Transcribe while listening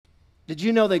Did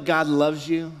you know that God loves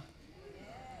you?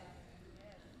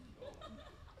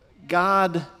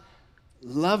 God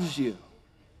loves you.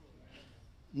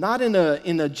 Not in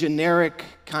a generic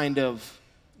kind of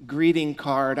greeting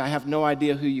card, I have no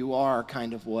idea who you are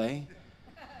kind of way.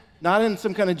 Not in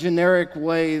some kind of generic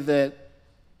way that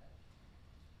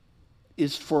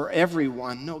is for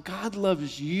everyone. No, God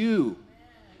loves you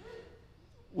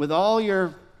with all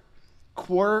your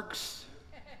quirks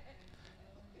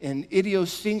and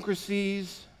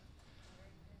idiosyncrasies.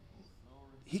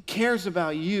 He cares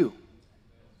about you.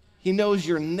 He knows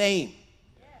your name.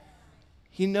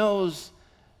 He knows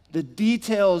the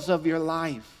details of your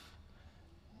life.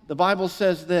 The Bible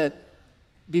says that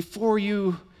before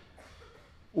you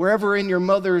were ever in your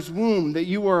mother's womb, that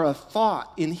you were a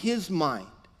thought in His mind.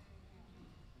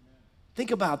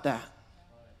 Think about that.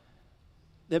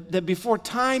 That before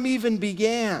time even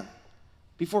began,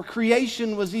 before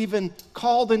creation was even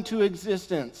called into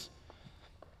existence,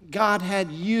 God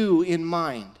had you in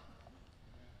mind.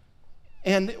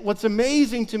 And what's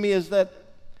amazing to me is that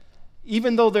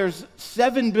even though there's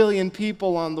 7 billion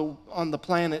people on the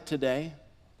planet today,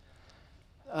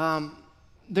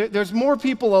 there's more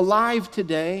people alive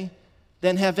today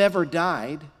than have ever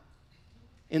died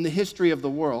in the history of the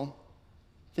world.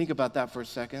 Think about that for a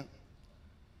second.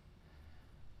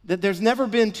 That there's never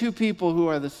been two people who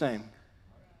are the same.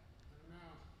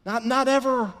 Not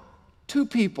ever two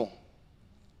people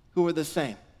who are the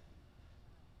same.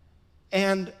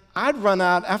 And I'd run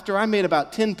out, after I made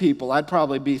about 10 people, I'd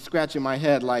probably be scratching my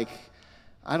head like,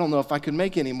 I don't know if I could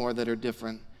make any more that are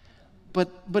different.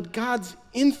 But God's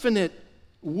infinite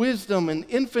wisdom and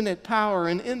infinite power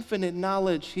and infinite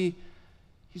knowledge,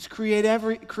 He's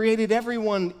created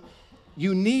everyone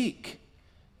unique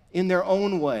in their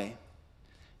own way.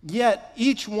 Yet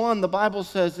each one, the Bible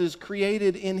says, is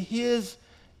created in His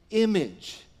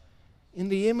image, in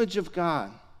the image of God.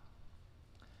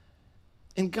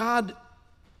 And God,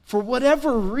 for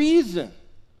whatever reason,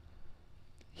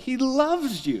 He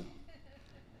loves you.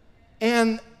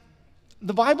 And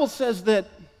the Bible says that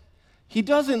He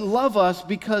doesn't love us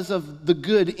because of the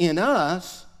good in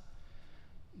us,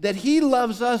 that He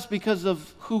loves us because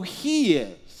of who He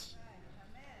is.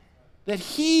 That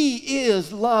He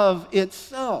is love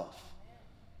itself.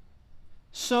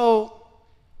 So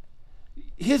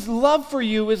His love for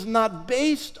you is not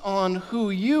based on who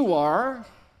you are,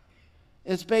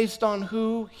 it's based on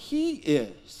who He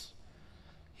is.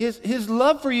 His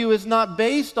love for you is not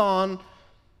based on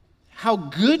how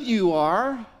good you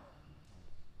are,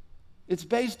 it's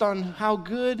based on how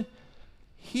good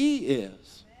He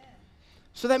is.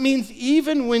 So that means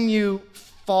even when you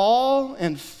fall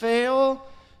and fail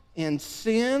and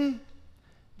sin,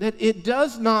 that it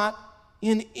does not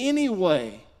in any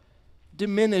way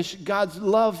diminish God's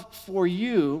love for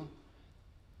you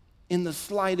in the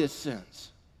slightest sense.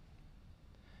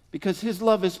 Because His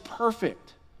love is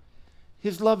perfect.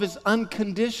 His love is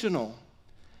unconditional.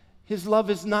 His love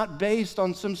is not based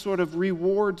on some sort of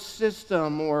reward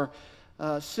system or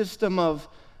system of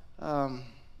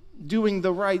doing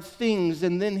the right things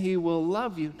and then He will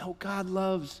love you. No, God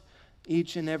loves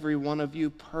each and every one of you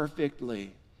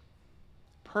perfectly.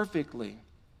 Perfectly.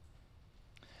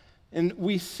 And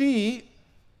we see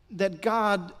that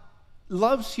God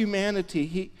loves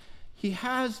humanity. He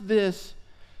has this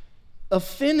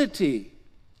affinity,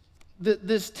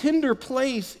 this tender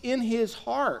place in His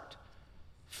heart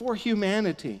for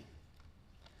humanity.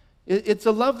 It's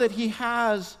a love that He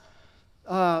has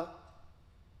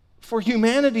for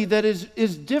humanity that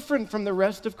is different from the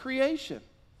rest of creation.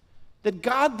 That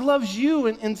God loves you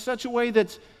in such a way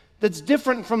that's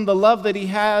different from the love that He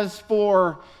has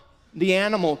for the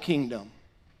animal kingdom.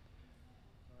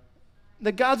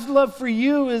 That God's love for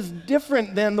you is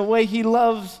different than the way He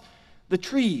loves the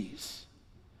trees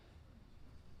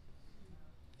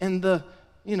and the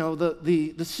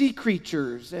sea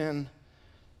creatures and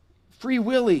Free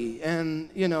Willy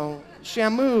and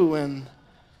Shamu, and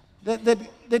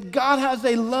that God has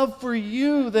a love for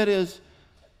you that is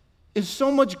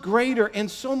so much greater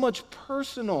and so much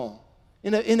personal,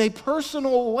 in a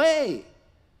personal way.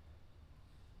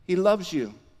 He loves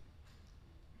you.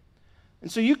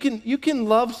 And so you can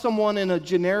love someone in a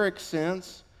generic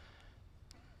sense,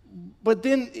 but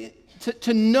then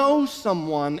to know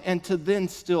someone and to then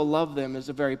still love them is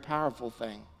a very powerful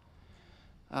thing.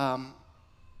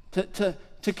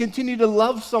 To continue to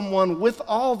love someone with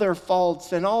all their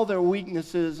faults and all their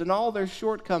weaknesses and all their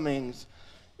shortcomings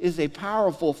is a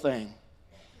powerful thing.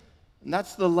 And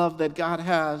that's the love that God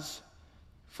has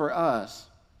for us.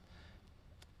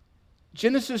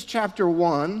 Genesis chapter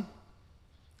 1,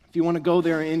 if you want to go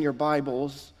there in your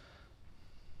Bibles.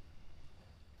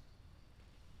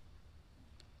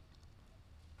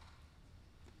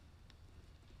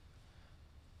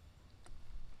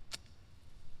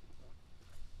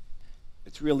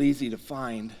 It's real easy to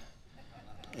find.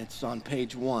 It's on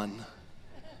page 1.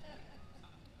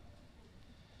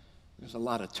 There's a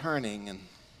lot of turning, and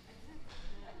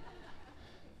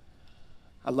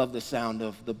I love the sound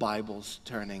of the Bibles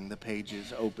turning, the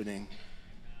pages opening.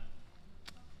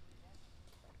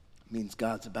 It means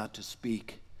God's about to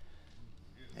speak.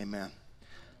 Amen.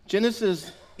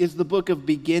 Genesis is the book of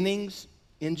beginnings.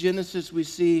 In Genesis, we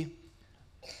see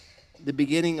the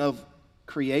beginning of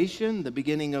creation, the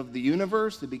beginning of the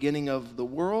universe, the beginning of the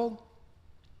world.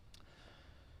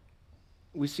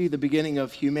 We see the beginning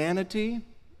of humanity.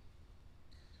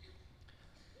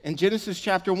 And Genesis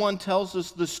chapter 1 tells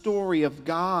us the story of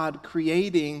God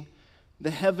creating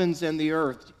the heavens and the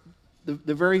earth.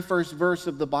 The very first verse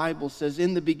of the Bible says,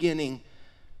 "In the beginning,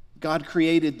 God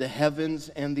created the heavens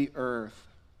and the earth."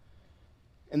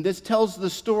 And this tells the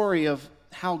story of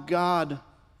how God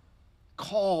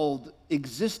called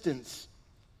existence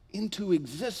into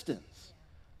existence,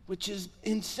 which is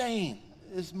insane,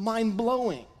 is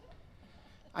mind-blowing.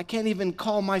 I can't even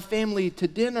call my family to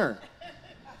dinner.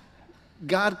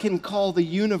 God can call the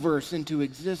universe into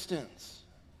existence.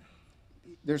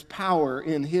 There's power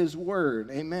in His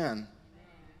word. Amen.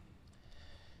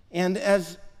 And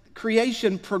as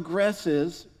creation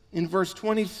progresses, in verse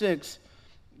 26,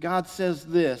 God says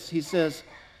this. He says,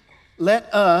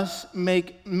 "Let us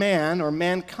make man or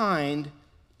mankind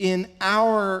in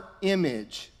our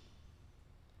image,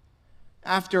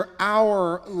 after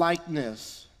our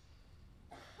likeness,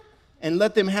 and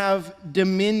let them have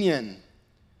dominion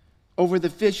over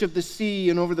the fish of the sea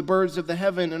and over the birds of the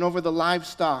heaven and over the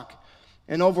livestock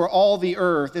and over all the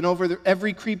earth and over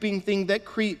every creeping thing that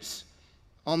creeps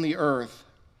on the earth."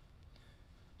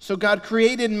 So God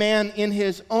created man in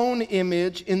His own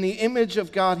image. In the image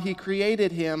of God, He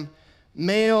created him.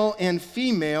 Male and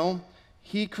female,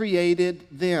 He created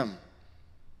them.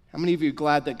 How many of you are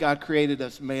glad that God created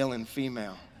us male and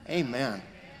female? Amen.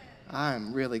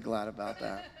 I'm really glad about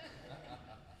that.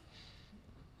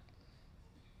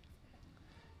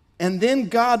 And then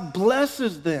God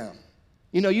blesses them.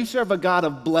 You know, you serve a God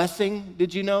of blessing.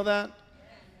 Did you know that?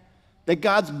 That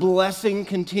God's blessing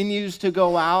continues to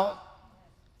go out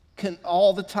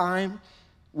all the time.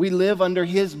 We live under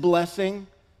His blessing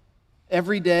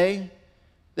every day.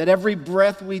 That every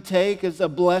breath we take is a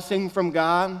blessing from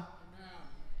God.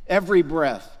 Every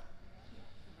breath.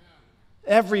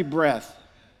 Every breath.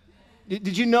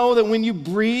 Did you know that when you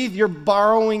breathe, you're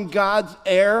borrowing God's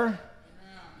air?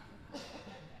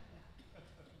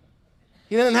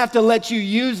 He doesn't have to let you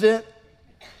use it.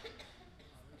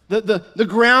 The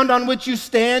ground on which you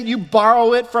stand, you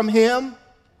borrow it from Him.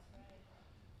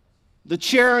 The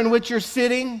chair in which you're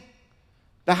sitting,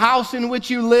 the house in which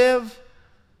you live,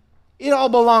 it all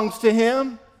belongs to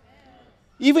Him.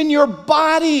 Even your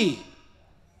body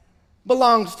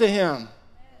belongs to Him.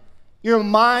 Your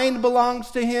mind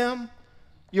belongs to Him.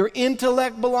 Your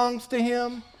intellect belongs to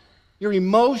Him. Your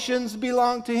emotions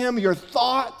belong to Him. Your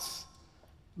thoughts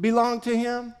belong to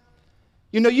Him.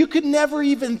 You know, you could never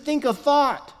even think a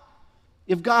thought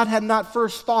if God had not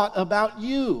first thought about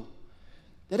you.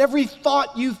 That every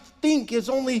thought you think is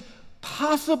only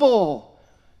possible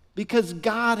because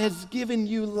God has given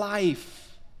you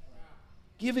life.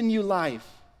 Given you life.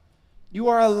 You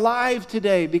are alive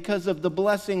today because of the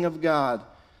blessing of God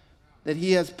that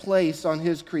He has placed on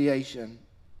His creation.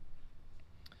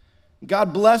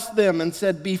 God blessed them and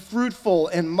said, "Be fruitful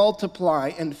and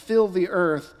multiply and fill the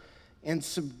earth and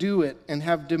subdue it and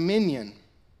have dominion."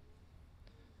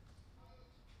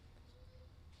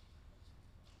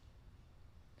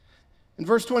 In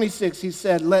verse 26, He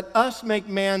said, "Let us make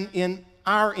man in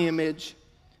our image,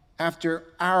 after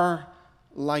our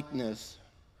likeness."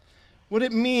 What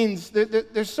it means,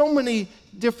 there's so many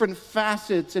different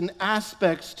facets and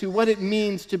aspects to what it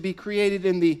means to be created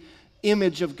in the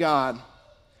image of God.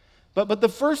 But the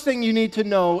first thing you need to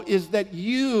know is that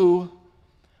you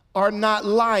are not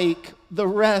like the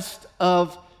rest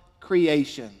of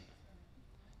creation.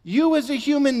 You as a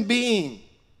human being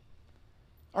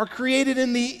are created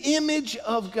in the image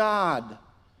of God.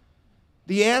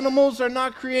 The animals are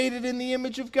not created in the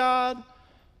image of God.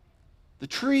 The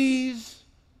trees,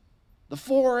 the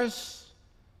forests,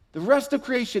 the rest of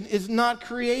creation is not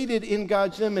created in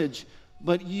God's image,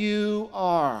 but you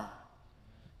are.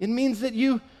 It means that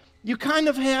you kind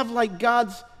of have like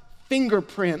God's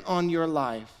fingerprint on your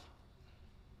life.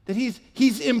 That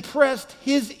He's impressed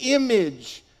His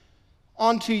image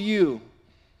onto you.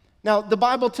 Now, the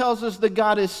Bible tells us that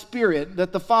God is spirit,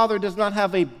 that the Father does not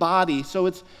have a body. So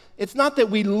it's not that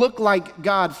we look like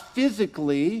God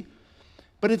physically,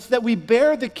 but it's that we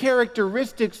bear the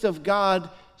characteristics of God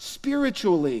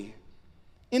spiritually,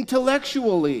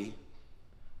 intellectually,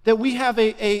 that we have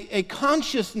a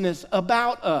consciousness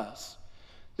about us,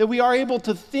 that we are able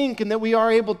to think and that we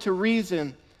are able to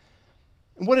reason.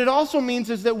 And what it also means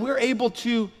is that we're able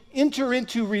to enter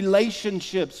into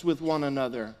relationships with one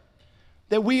another,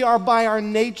 that we are by our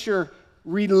nature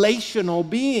relational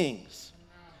beings.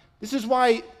 This is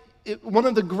why one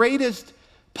of the greatest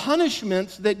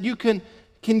punishments that you can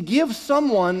give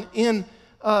someone in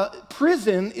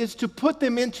prison is to put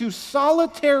them into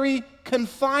solitary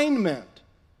confinement.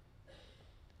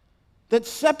 That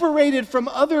separated from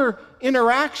other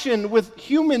interaction with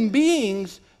human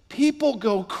beings, people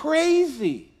go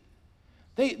crazy.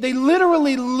 They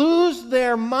literally lose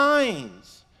their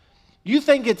minds. You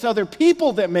think it's other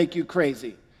people that make you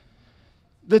crazy.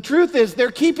 The truth is,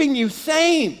 they're keeping you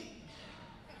sane.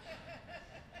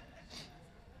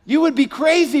 You would be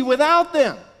crazy without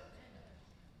them.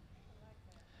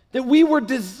 That we were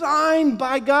designed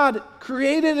by God,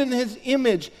 created in His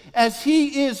image. As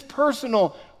He is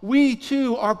personal, we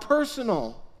too are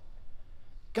personal.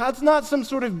 God's not some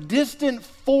sort of distant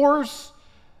force,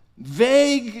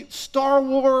 vague Star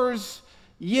Wars,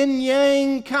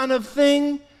 yin-yang kind of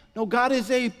thing. No, God is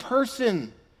a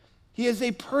person. He is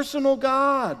a personal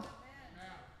God.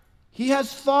 He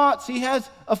has thoughts, He has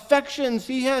affections,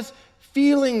 He has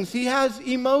feelings, He has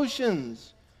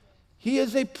emotions. He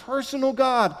is a personal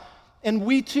God, and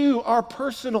we too are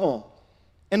personal,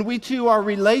 and we too are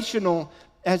relational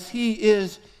as He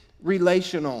is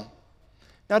relational.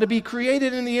 Now, to be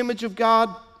created in the image of God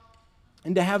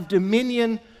and to have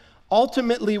dominion,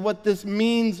 ultimately what this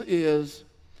means is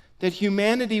that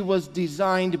humanity was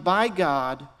designed by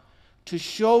God to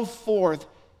show forth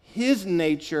His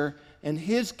nature and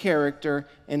His character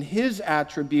and His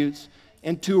attributes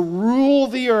and to rule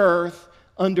the earth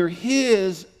under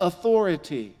His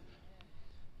authority.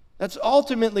 That's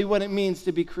ultimately what it means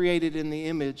to be created in the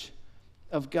image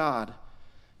of God.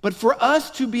 But for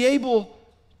us to be able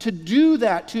to do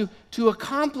that, to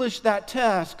accomplish that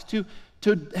task,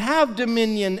 to have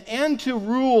dominion and to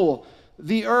rule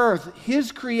the earth,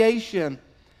 His creation,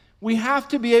 we have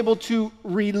to be able to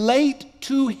relate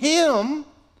to Him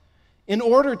in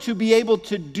order to be able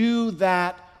to do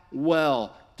that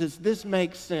well. Does this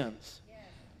make sense?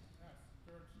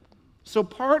 So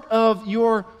part of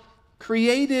your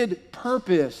created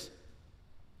purpose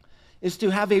is to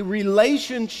have a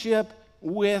relationship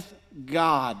with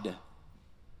God,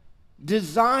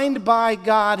 designed by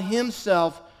God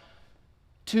Himself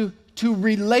to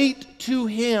relate to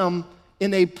Him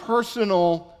in a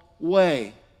personal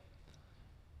way.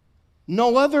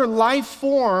 No other life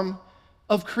form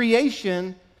of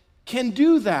creation can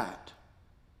do that.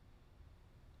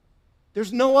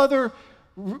 There's no other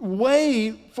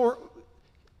way for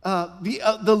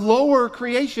the lower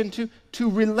creation to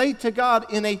relate to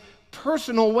God in a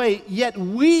personal way, yet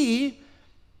we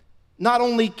not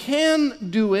only can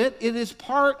do it, it is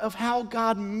part of how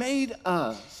God made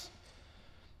us.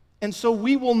 And so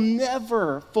you will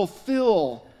never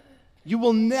fulfill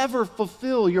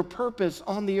your purpose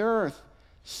on the earth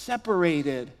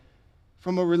separated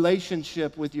from a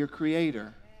relationship with your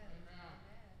Creator.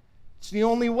 It's the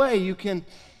only way you can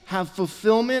have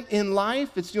fulfillment in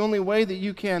life. It's the only way that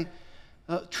you can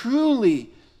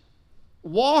truly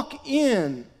walk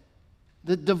in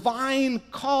the divine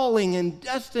calling and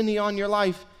destiny on your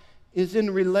life is in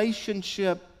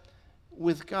relationship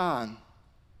with God.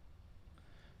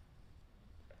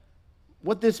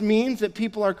 What this means that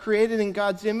people are created in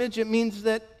God's image, it means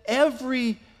that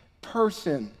every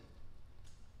person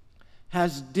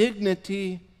has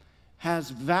dignity,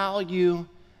 has value,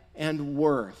 and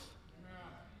worth.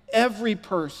 Every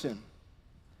person,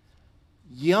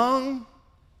 young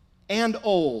and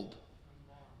old,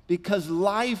 because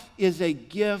life is a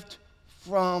gift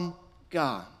from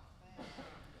God.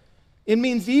 It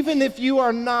means even if you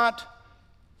are not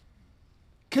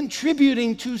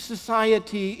contributing to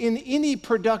society in any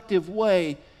productive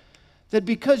way, that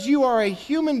because you are a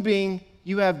human being,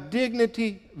 you have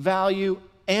dignity, value,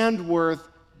 and worth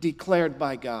declared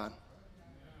by God.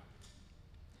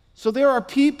 So there are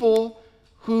people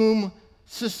whom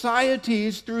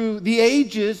societies through the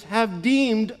ages have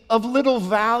deemed of little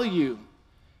value.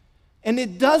 And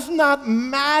it does not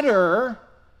matter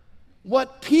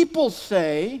what people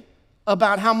say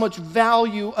about how much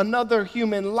value another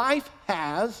human life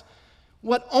has.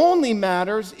 What only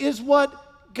matters is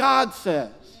what God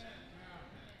says.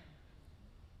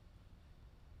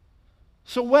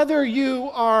 So whether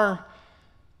you are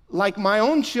like my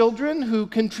own children who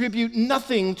contribute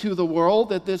nothing to the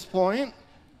world at this point,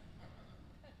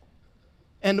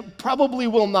 and probably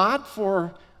will not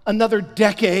for another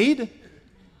decade,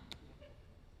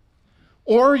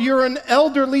 Or you're an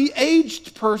elderly,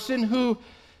 aged person who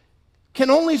can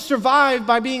only survive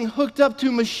by being hooked up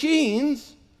to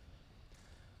machines.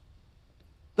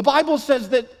 The Bible says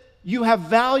that you have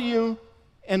value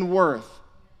and worth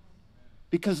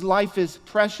because life is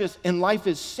precious and life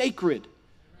is sacred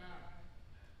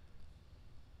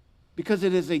because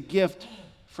it is a gift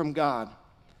from God.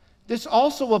 This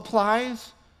also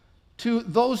applies to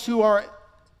those who are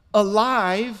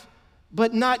alive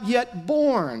but not yet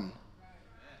born.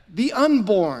 The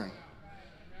unborn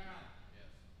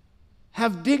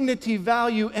have dignity,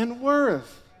 value, and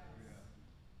worth.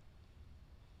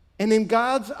 And in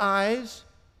God's eyes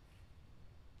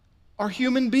are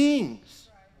human beings.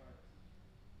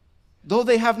 Though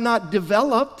they have not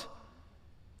developed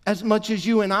as much as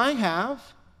you and I have,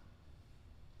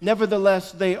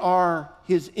 nevertheless, they are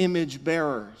His image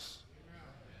bearers.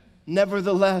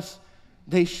 Nevertheless,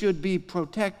 they should be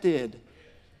protected.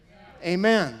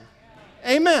 Amen.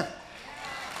 Amen.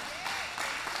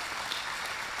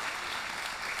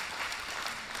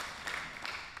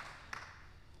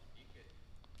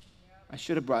 I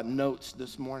should have brought notes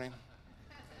this morning.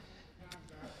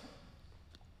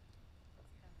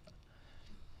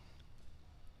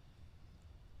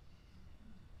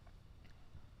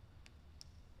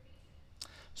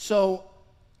 So,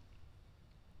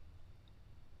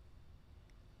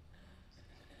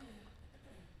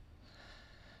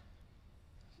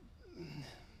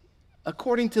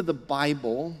 according to the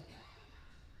Bible,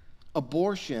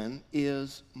 abortion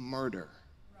is murder.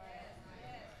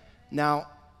 Now,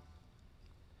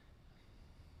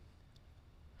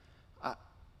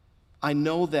 I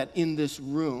know that in this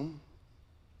room,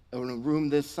 or in a room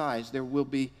this size, there will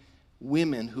be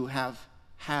women who have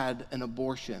had an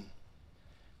abortion.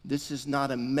 This is not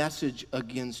a message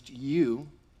against you.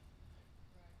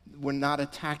 We're not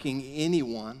attacking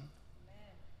anyone.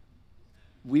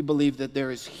 We believe that there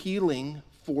is healing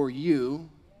for you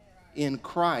in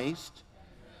Christ,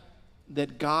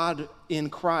 that God in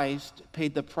Christ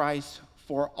paid the price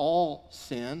for all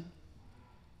sin.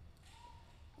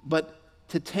 But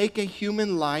to take a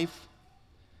human life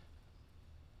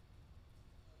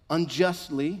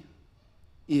unjustly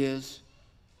is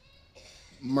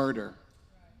murder,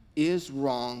 is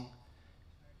wrong,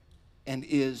 and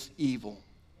is evil.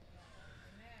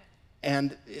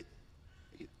 And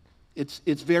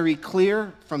it's very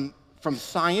clear from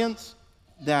science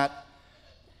that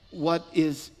what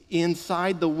is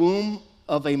inside the womb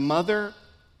of a mother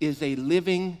is a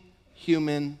living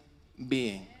human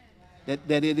being.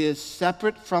 That it is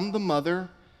separate from the mother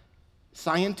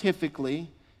scientifically.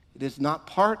 It is not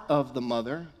part of the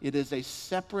mother. It is a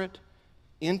separate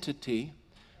entity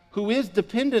who is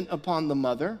dependent upon the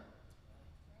mother,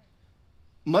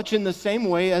 much in the same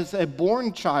way as a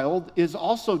born child is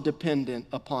also dependent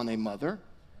upon a mother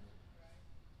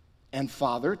and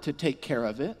father to take care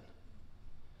of it.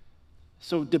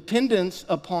 So dependence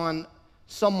upon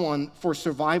someone for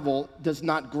survival does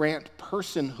not grant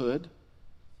personhood.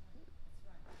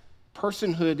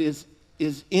 Personhood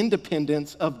is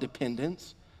independence of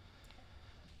dependence.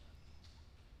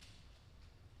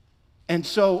 And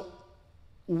so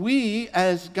we,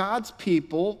 as God's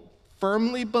people,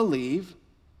 firmly believe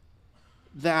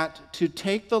that to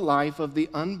take the life of the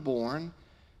unborn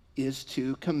is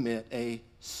to commit a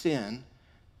sin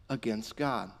against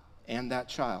God and that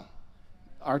child.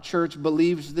 Our church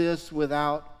believes this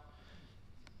without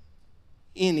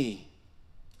any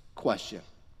question,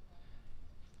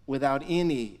 without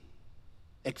any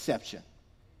exception,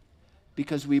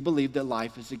 because we believe that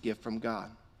life is a gift from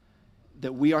God,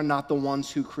 that we are not the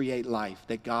ones who create life,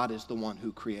 that God is the one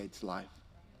who creates life.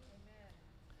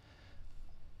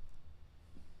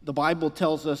 The Bible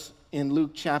tells us in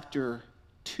Luke chapter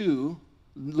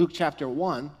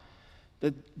 1,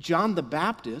 that John the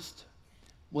Baptist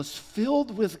was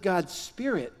filled with God's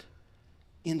Spirit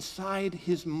inside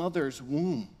his mother's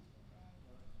womb.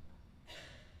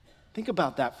 Think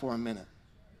about that for a minute.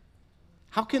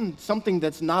 How can something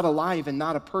that's not alive and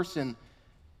not a person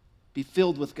be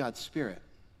filled with God's Spirit?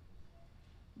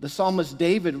 The psalmist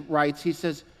David writes, he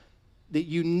says, that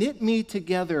you knit me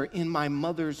together in my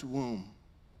mother's womb.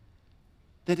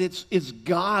 That it's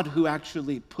God who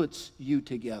actually puts you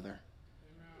together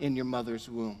in your mother's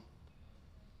womb.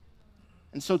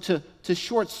 And so to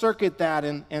short circuit that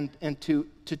and to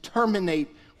terminate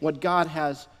what God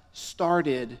has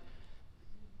started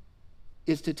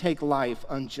is to take life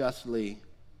unjustly.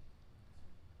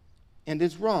 And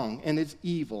it's wrong and it's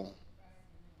evil.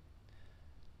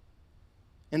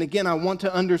 And again, I want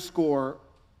to underscore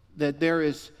that there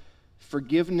is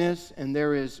forgiveness and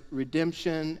there is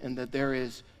redemption and that there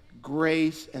is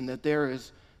grace and that there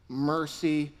is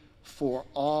mercy for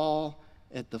all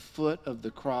at the foot of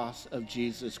the cross of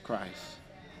Jesus Christ.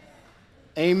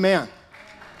 Amen.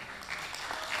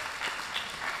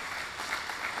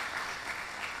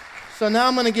 So now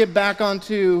I'm going to get back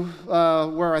onto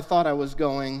where I thought I was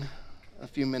going a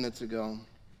few minutes ago.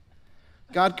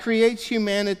 God creates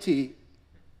humanity,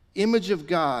 image of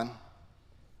God.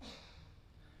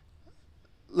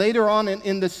 Later on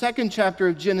in the second chapter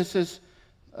of Genesis,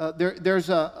 there's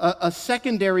a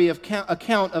secondary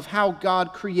account of how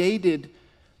God created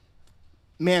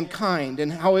mankind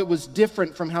and how it was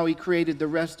different from how he created the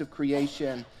rest of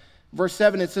creation. Verse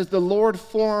 7, it says, "The Lord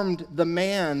formed the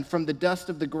man from the dust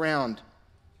of the ground."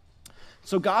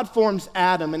 So God forms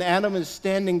Adam, and Adam is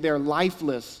standing there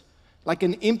lifeless, like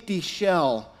an empty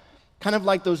shell, kind of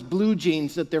like those blue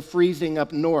jeans that they're freezing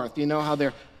up north. You know how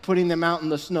they're putting them out in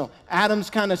the snow. Adam's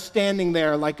kind of standing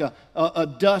there like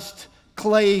a dust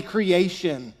clay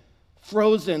creation,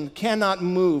 frozen, cannot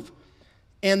move.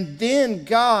 And then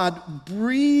God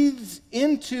breathes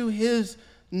into his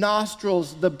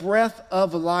nostrils the breath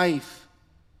of life.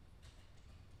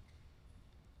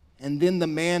 And then the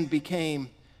man became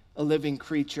a living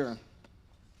creature.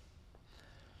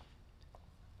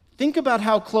 Think about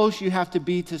how close you have to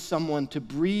be to someone to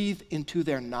breathe into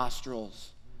their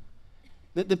nostrils.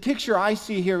 The picture I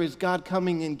see here is God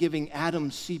coming and giving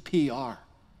Adam CPR,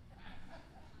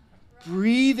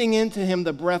 breathing into him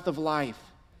the breath of life.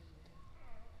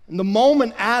 And the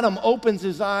moment Adam opens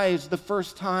his eyes the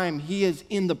first time, he is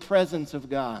in the presence of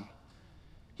God.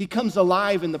 He comes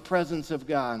alive in the presence of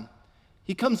God.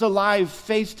 He comes alive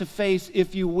face to face,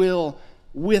 if you will,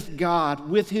 with God,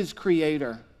 with his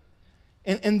Creator.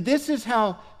 And this is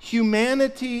how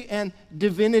humanity and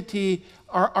divinity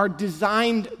are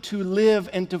designed to live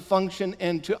and to function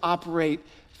and to operate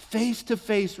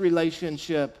face-to-face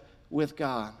relationship with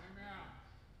God.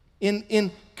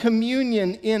 In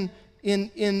communion, in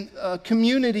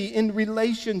community, in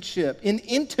relationship, in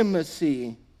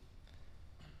intimacy.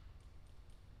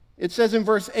 It says in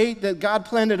verse 8 that God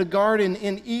planted a garden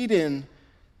in Eden,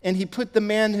 and he put the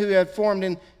man who had formed,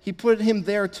 and he put him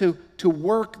there to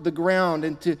work the ground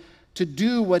and to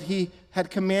do what he had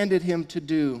commanded him to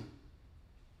do.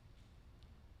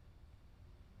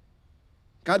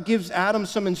 God gives Adam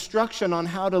some instruction on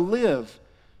how to live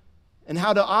and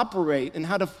how to operate and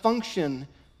how to function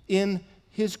in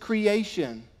his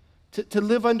creation, to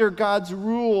live under God's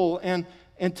rule and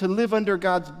to live under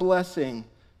God's blessing.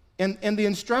 And the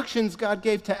instructions God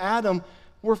gave to Adam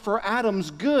were for Adam's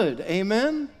good.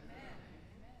 Amen?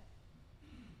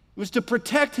 It was to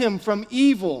protect him from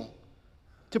evil,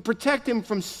 to protect him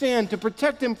from sin, to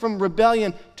protect him from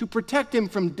rebellion, to protect him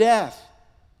from death.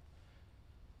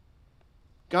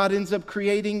 God ends up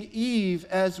creating Eve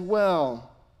as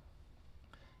well.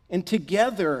 And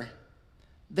together,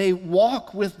 they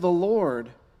walk with the Lord.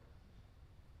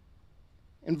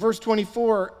 In verse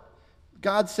 24,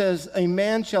 God says, "A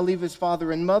man shall leave his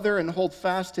father and mother and hold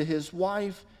fast to his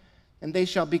wife, and they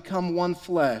shall become one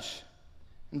flesh."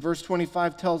 And verse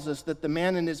 25 tells us that the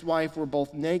man and his wife were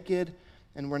both naked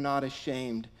and were not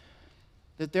ashamed.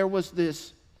 That there was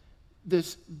this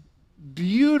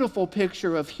beautiful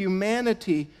picture of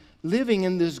humanity living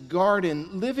in this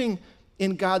garden, living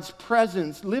in God's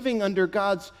presence, living under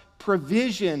God's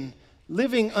provision,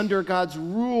 living under God's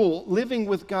rule, living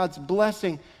with God's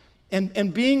blessing,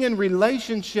 and being in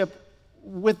relationship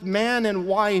with man and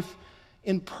wife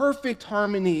in perfect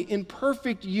harmony, in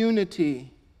perfect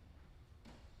unity.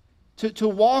 To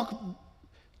walk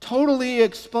totally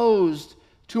exposed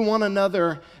to one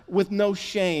another with no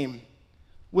shame,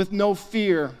 with no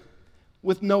fear,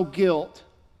 with no guilt.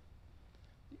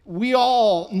 We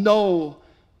all know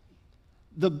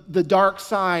the dark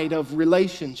side of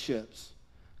relationships,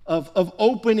 of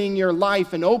opening your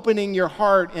life and opening your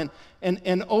heart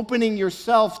and opening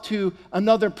yourself to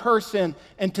another person,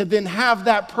 and to then have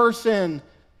that person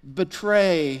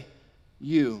betray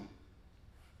you.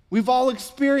 We've all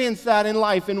experienced that in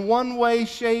life in one way,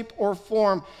 shape, or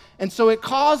form. And so it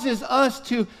causes us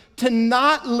to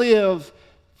not live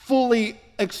fully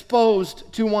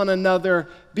exposed to one another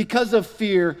because of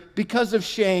fear, because of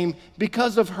shame,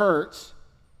 because of hurts.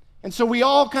 And so we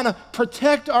all kind of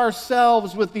protect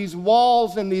ourselves with these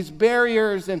walls and these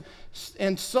barriers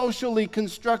and socially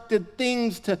constructed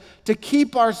things to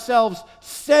keep ourselves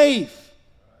safe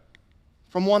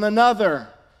from one another.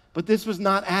 But this was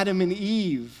not Adam and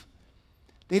Eve.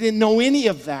 They didn't know any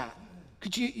of that.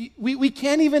 We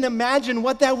can't even imagine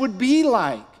what that would be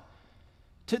like.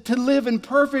 To live in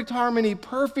perfect harmony,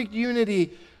 perfect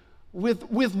unity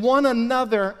with one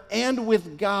another and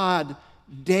with God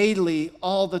daily,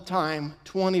 all the time,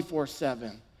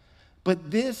 24/7.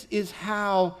 But this is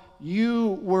how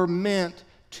you were meant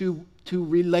to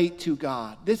relate to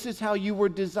God. This is how you were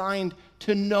designed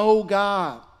to know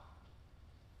God,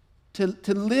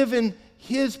 to live in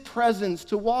His presence,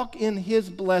 to walk in His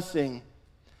blessing.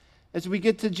 As we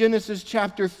get to Genesis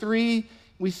chapter 3,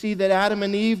 we see that Adam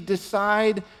and Eve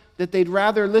decide that they'd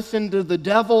rather listen to the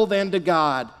devil than to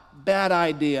God. Bad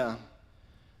idea.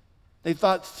 They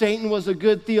thought Satan was a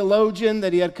good theologian,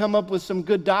 that he had come up with some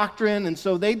good doctrine, and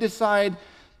so they decide,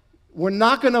 we're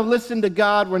not going to listen to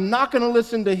God, we're not going to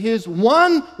listen to His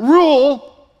one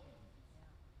rule.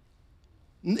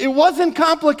 It wasn't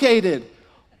complicated.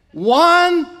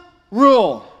 One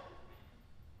rule.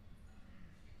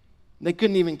 They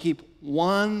couldn't even keep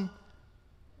one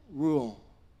rule.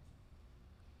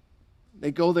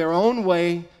 They go their own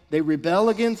way. They rebel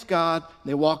against God.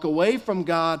 They walk away from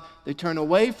God. They turn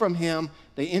away from Him.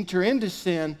 They enter into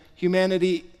sin.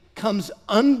 Humanity comes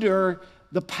under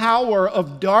the power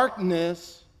of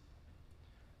darkness.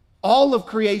 All of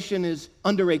creation is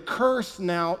under a curse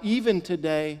now, even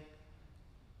today,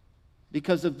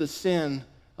 because of the sin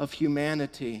of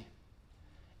humanity.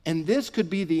 And this could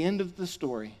be the end of the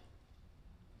story.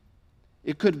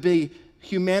 It could be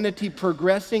humanity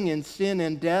progressing in sin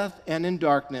and death and in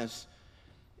darkness.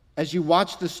 As you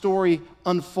watch the story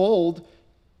unfold,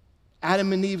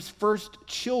 Adam and Eve's first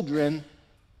children,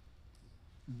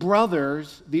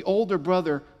 brothers, the older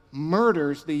brother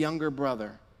murders the younger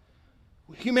brother.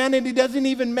 Humanity doesn't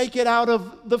even make it out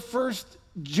of the first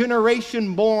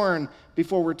generation born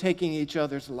before we're taking each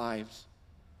other's lives.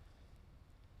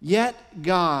 Yet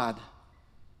God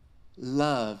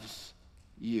loves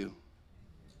you.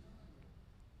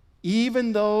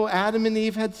 Even though Adam and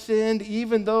Eve had sinned,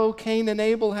 even though Cain and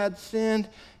Abel had sinned,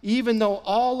 even though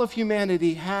all of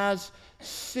humanity has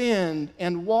sinned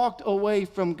and walked away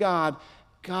from God,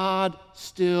 God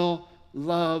still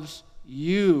loves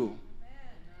you.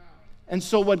 And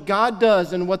so what God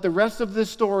does and what the rest of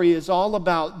this story is all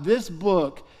about, this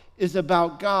book is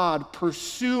about God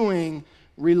pursuing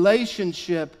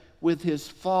relationship with His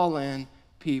fallen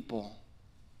people.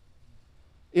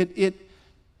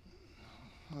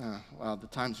 Wow, the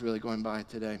time's really going by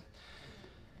today.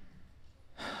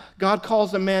 God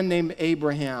calls a man named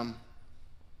Abraham.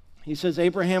 He says,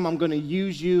 Abraham, I'm going to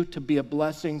use you to be a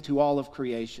blessing to all of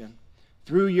creation.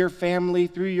 Through your family,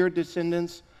 through your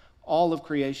descendants, all of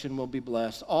creation will be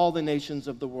blessed. All the nations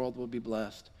of the world will be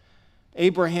blessed.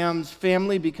 Abraham's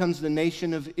family becomes the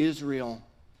nation of Israel.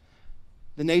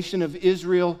 The nation of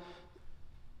Israel,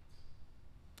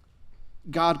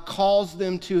 God calls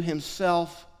them to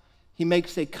Himself. He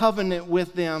makes a covenant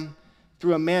with them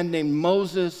through a man named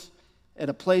Moses at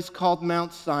a place called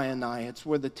Mount Sinai. It's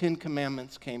where the Ten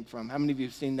Commandments came from. How many of you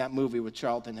have seen that movie with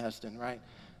Charlton Heston, right?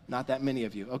 Not that many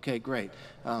of you. Okay, great.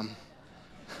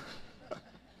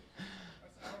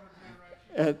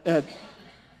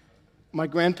 My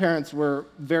grandparents were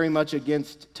very much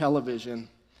against television,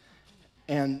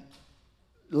 and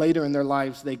later in their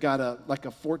lives, they got a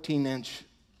 14-inch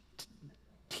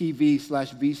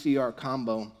TV/VCR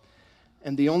combo.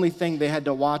 And the only thing they had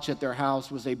to watch at their house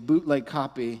was a bootleg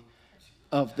copy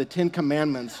of the Ten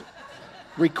Commandments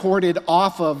recorded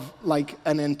off of like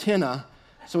an antenna,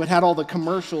 so it had all the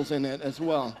commercials in it as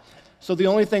well. So the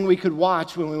only thing we could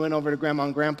watch when we went over to Grandma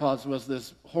and Grandpa's was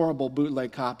this horrible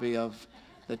bootleg copy of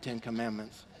the Ten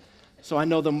Commandments. So I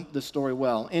know the story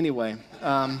well. Anyway,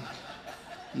 none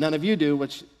of you do,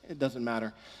 which it doesn't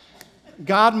matter.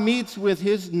 God meets with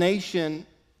His nation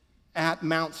at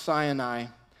Mount Sinai.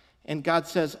 And God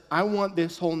says, I want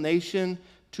this whole nation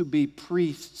to be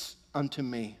priests unto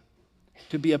me,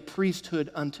 to be a priesthood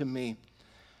unto me.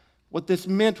 What this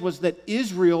meant was that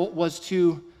Israel was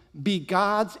to be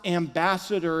God's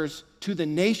ambassadors to the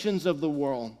nations of the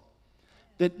world.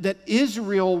 That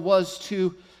Israel was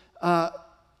to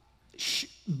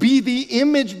be the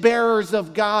image bearers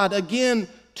of God, again,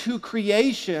 to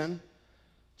creation,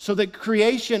 so that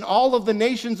creation, all of the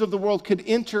nations of the world, could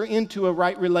enter into a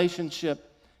right relationship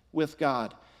with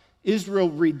God. Israel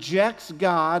rejects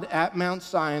God at Mount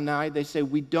Sinai. They say,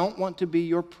 we don't want to be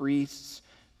your priests.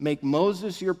 Make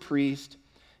Moses your priest.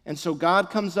 And so God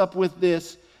comes up with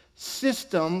this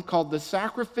system called the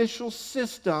sacrificial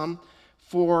system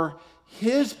for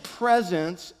His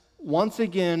presence once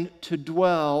again to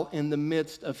dwell in the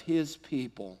midst of His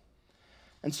people.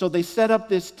 And so they set up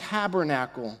this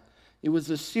tabernacle. It was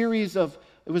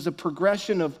a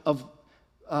progression of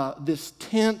this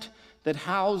tent that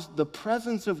housed the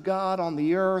presence of God on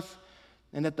the earth,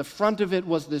 and at the front of it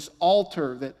was this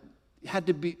altar that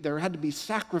there had to be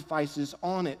sacrifices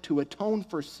on it to atone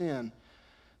for sin.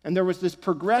 And there was this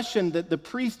progression that the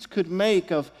priests could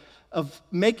make of of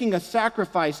making a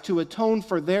sacrifice to atone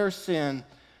for their sin,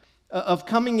 of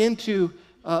coming into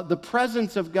the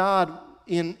presence of God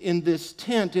in this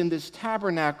tent, in this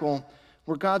tabernacle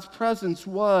where God's presence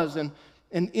was. And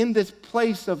in this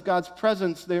place of God's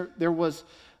presence, there was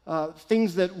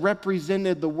things that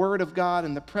represented the Word of God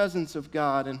and the presence of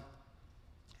God.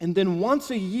 And then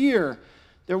once a year,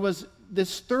 there was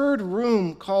this third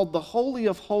room called the Holy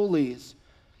of Holies.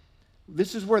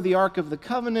 This is where the Ark of the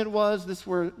Covenant was. This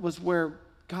was where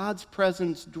God's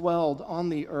presence dwelled on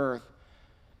the earth.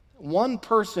 One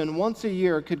person once a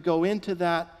year could go into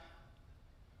that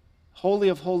Holy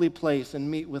of Holy place and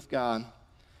meet with God.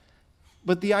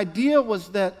 But the idea was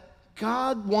that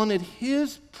God wanted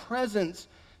His presence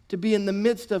to be in the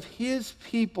midst of His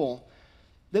people.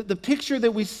 The picture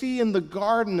that we see in the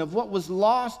garden of what was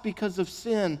lost because of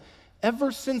sin,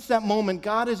 ever since that moment,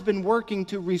 God has been working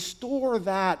to restore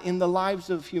that in the lives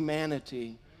of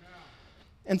humanity.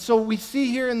 And so we see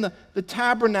here in the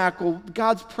tabernacle,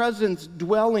 God's presence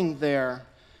dwelling there.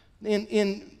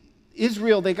 In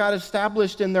Israel, they got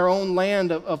established in their own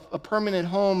land, a permanent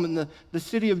home. In the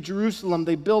city of Jerusalem,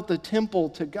 they built a temple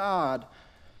to God.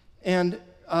 And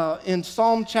in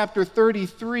Psalm chapter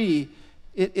 33,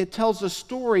 it tells a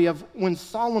story of when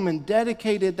Solomon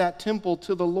dedicated that temple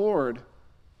to the Lord.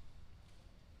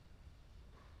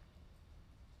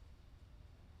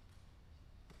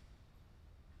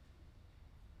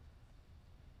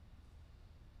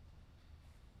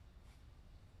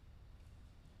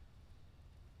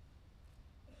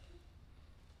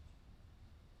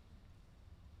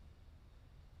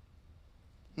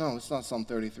 No, it's not Psalm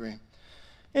 33.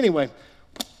 Anyway,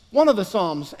 one of the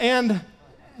Psalms and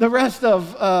the rest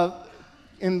of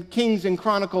in Kings and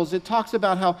Chronicles, it talks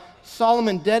about how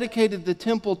Solomon dedicated the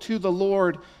temple to the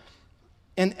Lord,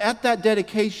 and at that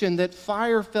dedication, that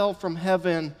fire fell from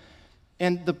heaven,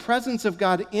 and the presence of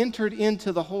God entered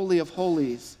into the Holy of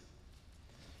Holies.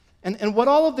 And what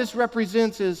all of this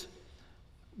represents is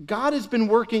God has been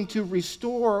working to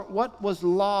restore what was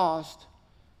lost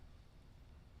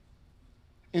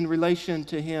in relation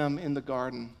to Him in the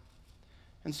garden.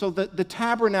 And so the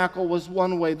tabernacle was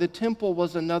one way, the temple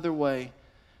was another way.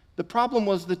 The problem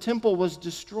was the temple was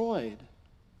destroyed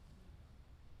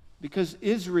because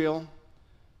Israel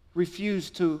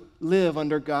refused to live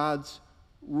under God's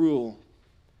rule.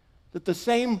 That the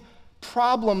same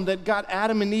problem that got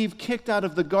Adam and Eve kicked out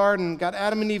of the garden, got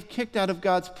Adam and Eve kicked out of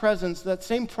God's presence, that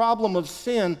same problem of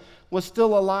sin was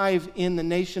still alive in the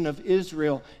nation of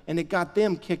Israel, and it got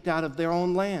them kicked out of their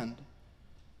own land.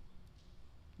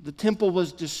 The temple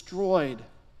was destroyed.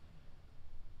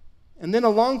 And then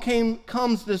along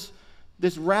comes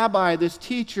this rabbi, this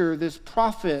teacher, this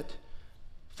prophet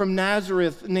from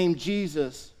Nazareth named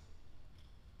Jesus.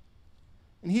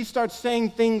 And he starts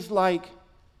saying things like,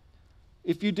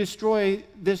 if you destroy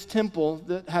this temple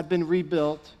that had been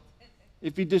rebuilt,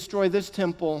 if you destroy this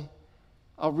temple,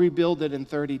 I'll rebuild it in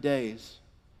 30 days.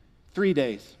 3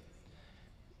 days.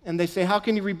 And they say, how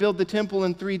can you rebuild the temple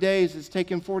in 3 days? It's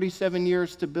taken 47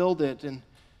 years to build it. And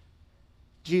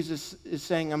Jesus is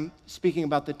saying, I'm speaking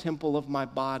about the temple of my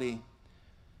body.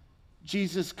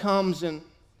 Jesus comes and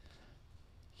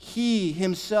He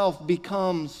Himself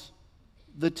becomes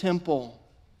the temple.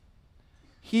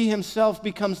 He Himself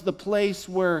becomes the place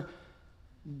where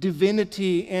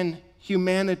divinity and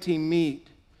humanity meet.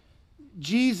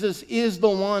 Jesus is the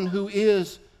one who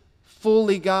is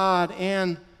fully God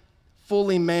and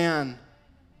fully man.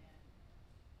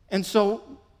 And so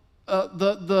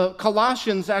the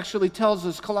Colossians actually tells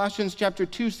us, Colossians chapter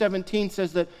 2:17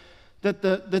 says that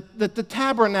the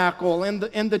tabernacle and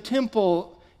the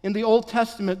temple in the Old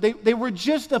Testament, they were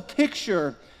just a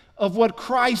picture of what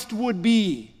Christ would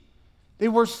be. They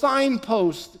were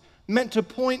signposts meant to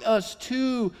point us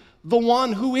to the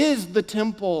one who is the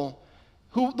temple,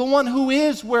 the one who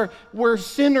is where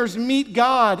sinners meet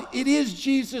God. It is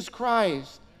Jesus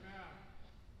Christ.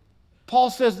 Paul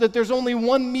says that there's only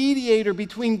one mediator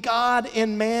between God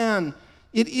and man.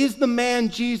 It is the man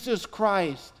Jesus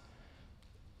Christ.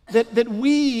 That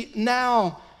we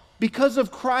now, because of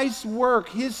Christ's work,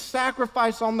 His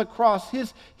sacrifice on the cross,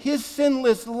 His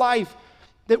sinless life,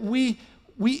 that we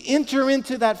enter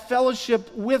into that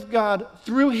fellowship with God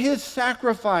through His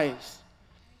sacrifice.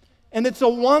 And it's a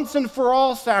once and for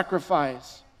all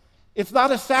sacrifice. It's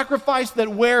not a sacrifice that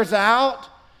wears out.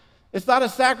 It's not a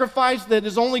sacrifice that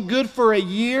is only good for a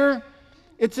year.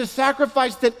 It's a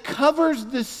sacrifice that covers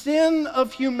the sin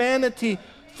of humanity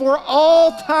for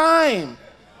all time,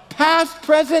 past,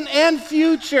 present, and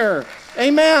future.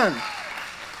 Amen.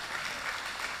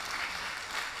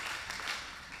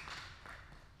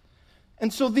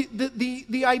 And so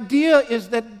the idea is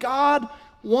that God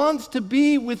wants to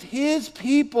be with his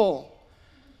people,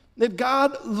 that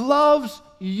God loves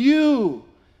you.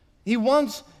 He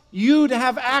wants you to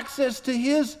have access to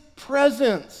his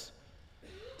presence.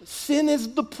 Sin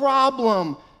is the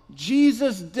problem.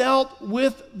 Jesus dealt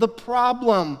with the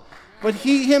problem, but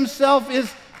he himself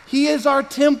is our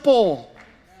temple.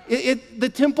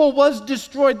 The temple was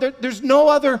destroyed. There's no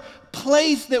other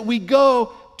place that we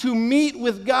go to meet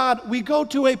with God. We go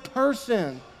to a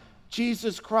person,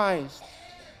 Jesus Christ,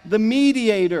 the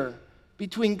mediator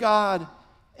between God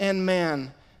and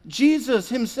man. Jesus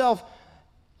himself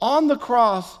on the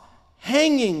cross,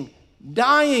 hanging,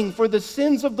 dying for the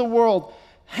sins of the world,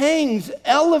 hangs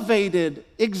elevated,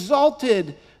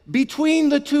 exalted between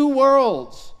the two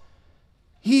worlds.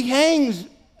 He hangs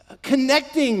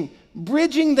connecting,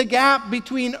 bridging the gap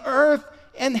between earth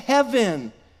and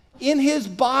heaven. In his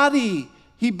body,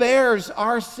 he bears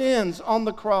our sins on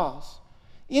the cross.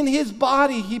 In his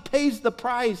body, he pays the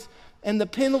price and the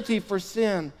penalty for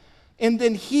sin. And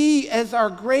then he, as our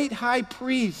great high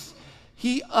priest,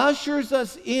 he ushers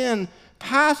us in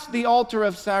past the altar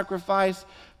of sacrifice,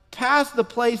 past the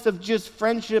place of just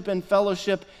friendship and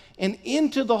fellowship, and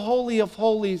into the Holy of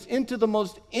Holies, into the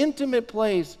most intimate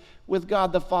place with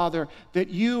God the Father that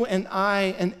you and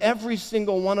I and every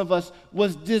single one of us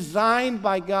was designed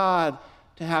by God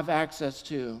to have access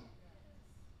to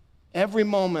every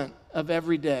moment of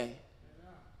every day.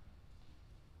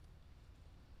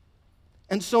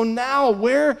 And so now,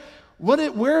 where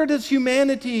does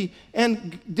humanity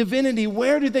and divinity,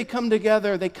 where do they come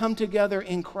together? They come together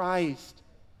in Christ.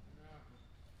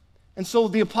 And so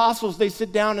the apostles, they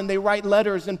sit down and they write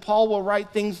letters, and Paul will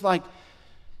write things like,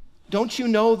 don't you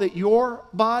know that your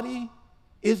body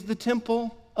is the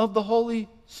temple of the Holy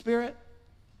Spirit?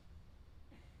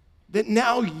 That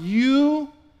now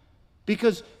you,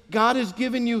 because God has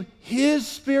given you his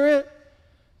Spirit,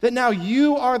 that now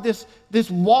you are this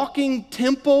walking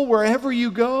temple wherever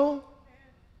you go?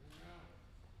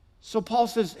 So Paul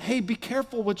says, hey, be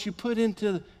careful what you put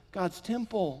into God's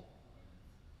temple.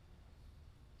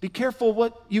 Be careful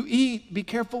what you eat. Be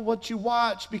careful what you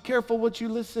watch. Be careful what you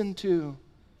listen to.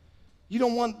 You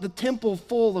don't want the temple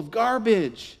full of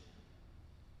garbage.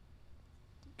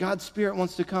 God's Spirit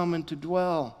wants to come and to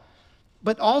dwell.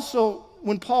 But also,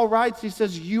 when Paul writes, he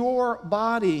says, your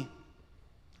body.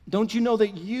 Don't you know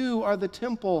that you are the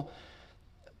temple?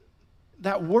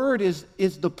 That word is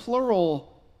the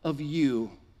plural of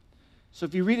you. So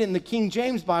if you read it in the King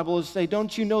James Bible, it'll say,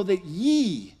 don't you know that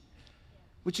ye,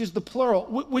 which is the plural,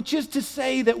 which is to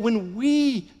say that when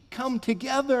we come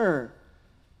together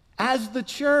as the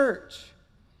church,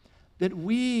 that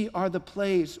we are the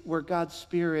place where God's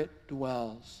Spirit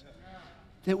dwells.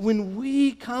 That when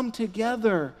we come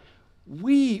together,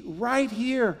 we right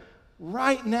here,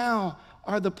 right now,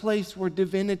 are the place where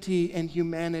divinity and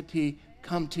humanity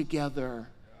come together.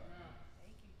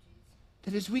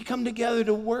 That as we come together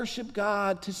to worship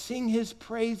God, to sing his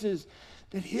praises,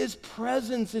 that his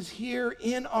presence is here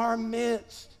in our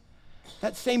midst.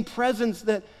 That same presence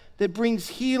that brings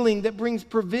healing, that brings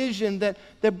provision,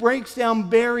 that breaks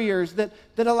down barriers, that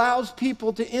allows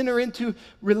people to enter into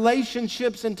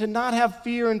relationships and to not have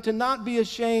fear and to not be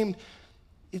ashamed.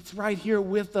 It's right here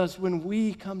with us when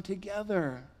we come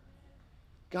together.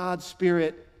 God's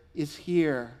Spirit is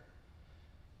here.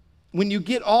 When you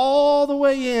get all the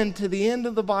way into the end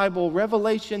of the Bible,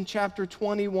 Revelation chapter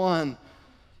 21,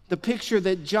 the picture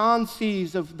that John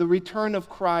sees of the return of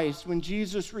Christ, when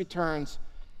Jesus returns,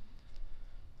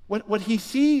 what he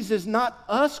sees is not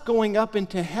us going up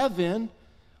into heaven.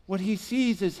 What he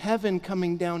sees is heaven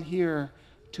coming down here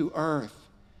to earth.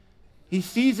 He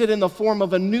sees it in the form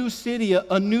of a new city,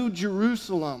 a new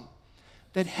Jerusalem,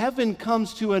 that heaven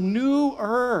comes to a new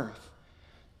earth.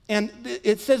 And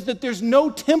it says that there's no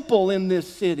temple in this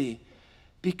city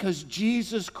because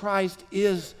Jesus Christ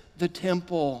is the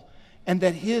temple and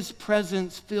that his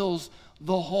presence fills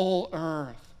the whole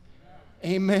earth.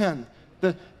 Amen.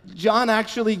 John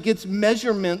actually gets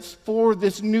measurements for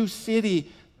this new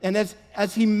city, and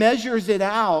as he measures it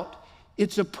out,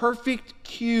 it's a perfect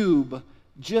cube,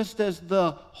 just as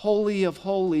the Holy of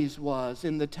Holies was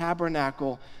in the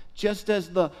tabernacle, just as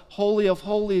the Holy of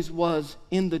Holies was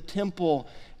in the temple,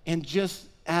 and just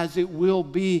as it will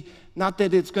be, not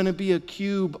that it's going to be a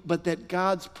cube, but that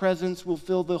God's presence will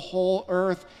fill the whole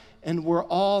earth, and we're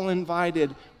all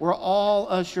invited. We're all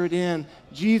ushered in.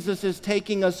 Jesus is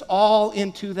taking us all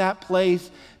into that place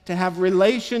to have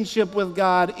relationship with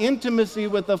God, intimacy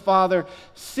with the Father,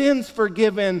 sins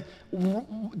forgiven,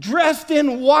 dressed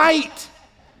in white,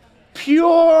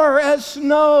 pure as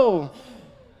snow,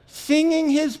 singing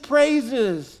his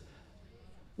praises,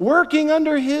 working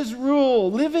under his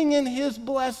rule, living in his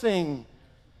blessing,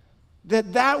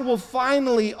 that will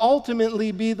finally,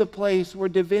 ultimately be the place where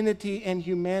divinity and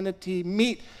humanity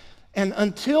meet. And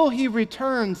until he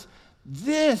returns,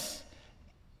 this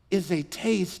is a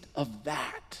taste of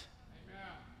that.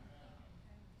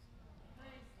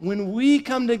 When we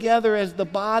come together as the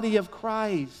body of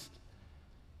Christ,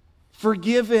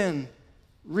 forgiven,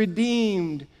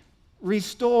 redeemed,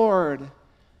 restored,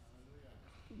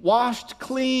 washed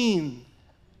clean,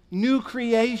 new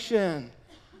creation,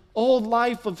 old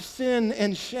life of sin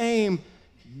and shame,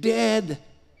 dead,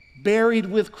 buried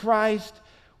with Christ.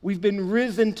 We've been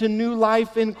risen to new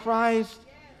life in Christ.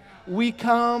 We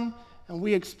come and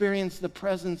we experience the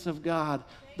presence of God,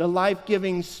 the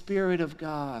life-giving Spirit of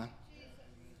God.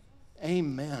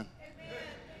 Amen.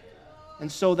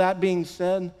 And so that being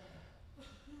said,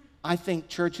 I think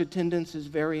church attendance is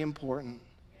very important.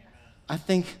 I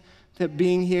think that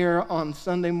being here on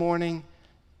Sunday morning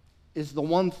is the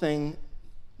one thing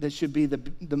that should be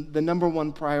the number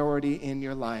one priority in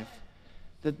your life.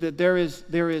 That there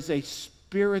is a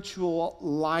spiritual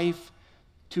life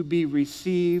to be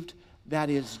received that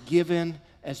is given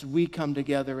as we come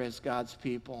together as God's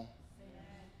people.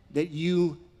 That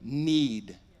you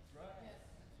need.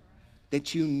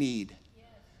 That you need.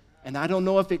 And I don't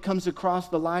know if it comes across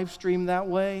the live stream that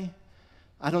way.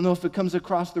 I don't know if it comes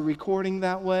across the recording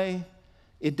that way.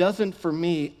 It doesn't for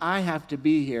me. I have to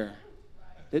be here.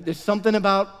 There's something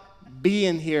about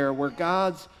being here where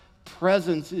God's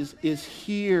presence is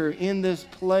here in this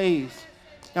place.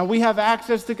 Now, we have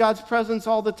access to God's presence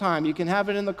all the time. You can have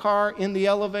it in the car, in the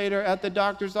elevator, at the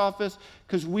doctor's office,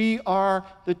 because we are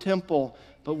the temple.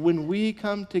 But when we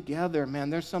come together, man,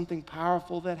 there's something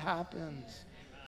powerful that happens.